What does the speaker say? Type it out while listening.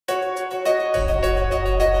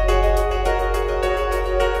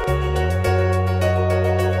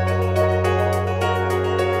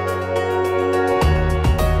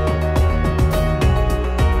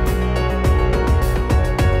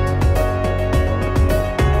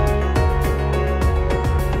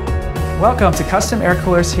Welcome to Custom Air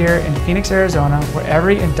Coolers here in Phoenix, Arizona, where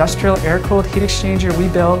every industrial air-cooled heat exchanger we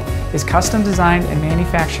build is custom designed and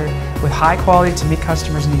manufactured with high quality to meet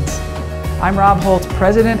customers' needs. I'm Rob Holt,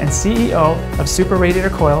 President and CEO of Super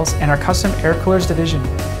Radiator Coils and our Custom Air Coolers division.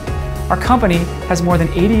 Our company has more than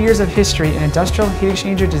 80 years of history in industrial heat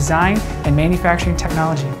exchanger design and manufacturing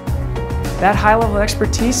technology. That high level of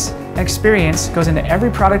expertise and experience goes into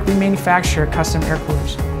every product we manufacture at Custom Air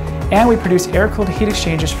Coolers. And we produce air-cooled heat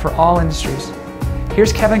exchangers for all industries.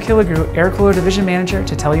 Here's Kevin Killigrew, Air Cooler Division Manager,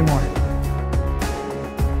 to tell you more.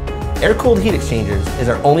 Air-cooled heat exchangers is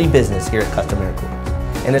our only business here at Custom Air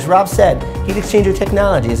Coolers. And as Rob said, heat exchanger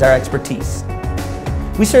technology is our expertise.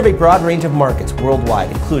 We serve a broad range of markets worldwide,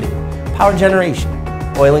 including power generation,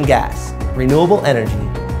 oil and gas, renewable energy,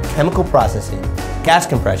 chemical processing, gas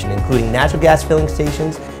compression, including natural gas filling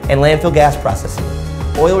stations and landfill gas processing,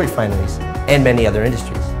 oil refineries, and many other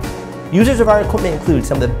industries. Users of our equipment include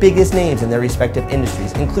some of the biggest names in their respective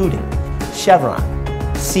industries, including Chevron,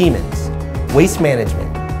 Siemens, Waste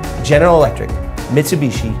Management, General Electric,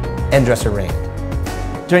 Mitsubishi, and Dresser-Rand.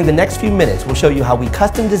 During the next few minutes, we'll show you how we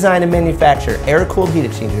custom design and manufacture air-cooled heat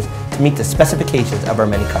exchangers to meet the specifications of our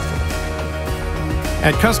many customers.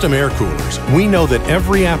 At Custom Air Coolers, we know that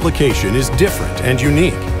every application is different and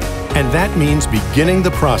unique. And that means beginning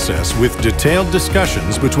the process with detailed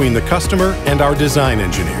discussions between the customer and our design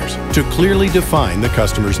engineers to clearly define the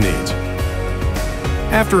customer's needs.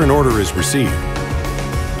 After an order is received,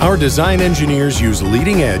 our design engineers use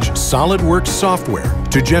leading-edge SolidWorks software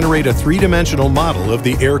to generate a three-dimensional model of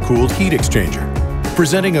the air-cooled heat exchanger,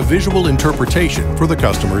 presenting a visual interpretation for the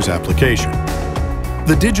customer's application.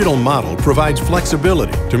 The digital model provides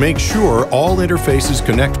flexibility to make sure all interfaces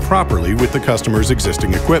connect properly with the customer's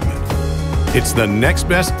existing equipment. It's the next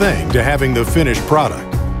best thing to having the finished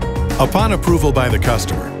product. Upon approval by the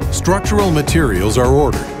customer, structural materials are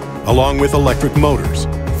ordered, along with electric motors,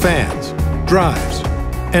 fans, drives,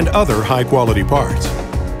 and other high-quality parts.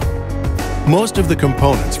 Most of the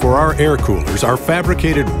components for our air coolers are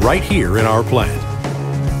fabricated right here in our plant.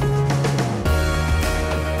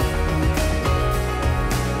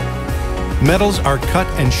 Metals are cut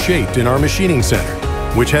and shaped in our machining center,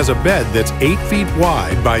 which has a bed that's 8 feet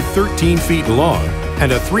wide by 13 feet long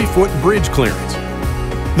and a 3-foot bridge clearance.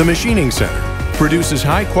 The machining center produces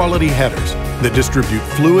high-quality headers that distribute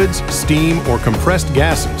fluids, steam, or compressed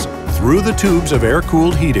gases through the tubes of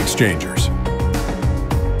air-cooled heat exchangers.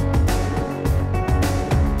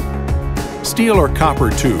 Steel or copper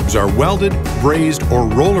tubes are welded, brazed, or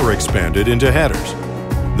roller expanded into headers,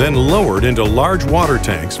 then lowered into large water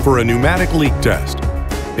tanks for a pneumatic leak test.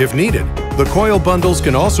 If needed, the coil bundles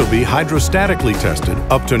can also be hydrostatically tested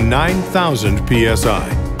up to 9,000 psi.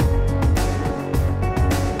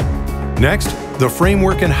 Next, the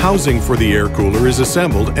framework and housing for the air cooler is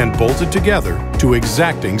assembled and bolted together to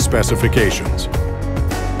exacting specifications.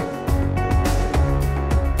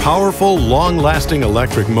 Powerful, long-lasting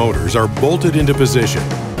electric motors are bolted into position.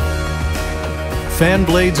 Fan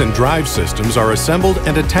blades and drive systems are assembled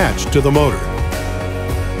and attached to the motor.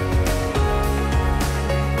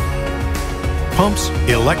 Pumps,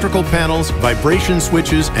 electrical panels, vibration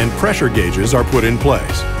switches, and pressure gauges are put in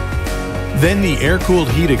place. Then the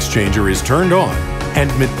air-cooled heat exchanger is turned on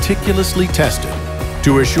and meticulously tested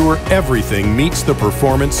to assure everything meets the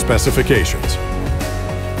performance specifications.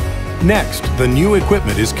 Next, the new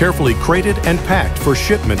equipment is carefully crated and packed for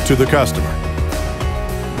shipment to the customer.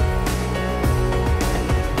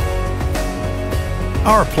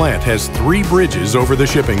 Our plant has 3 bridges over the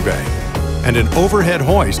shipping bay and an overhead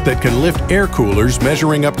hoist that can lift air coolers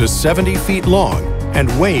measuring up to 70 feet long and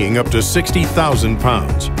weighing up to 60,000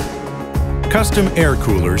 pounds. Custom Air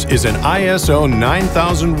Coolers is an ISO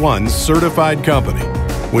 9001 certified company.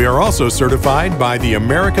 We are also certified by the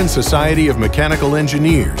American Society of Mechanical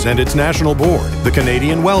Engineers and its national board, the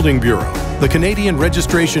Canadian Welding Bureau, the Canadian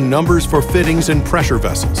registration numbers for fittings and pressure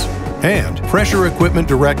vessels, and Pressure Equipment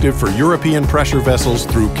Directive for European pressure vessels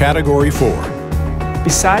through Category 4.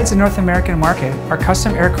 Besides the North American market, our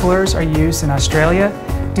custom air coolers are used in Australia,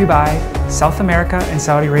 Dubai, South America, and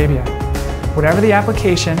Saudi Arabia. Whatever the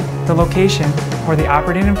application, the location, or the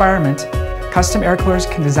operating environment, Custom Air Coolers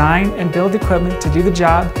can design and build equipment to do the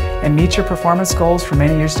job and meet your performance goals for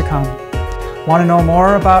many years to come. Want to know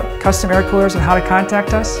more about Custom Air Coolers and how to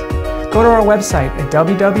contact us? Go to our website at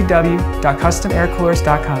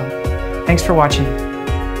www.customaircoolers.com. Thanks for watching.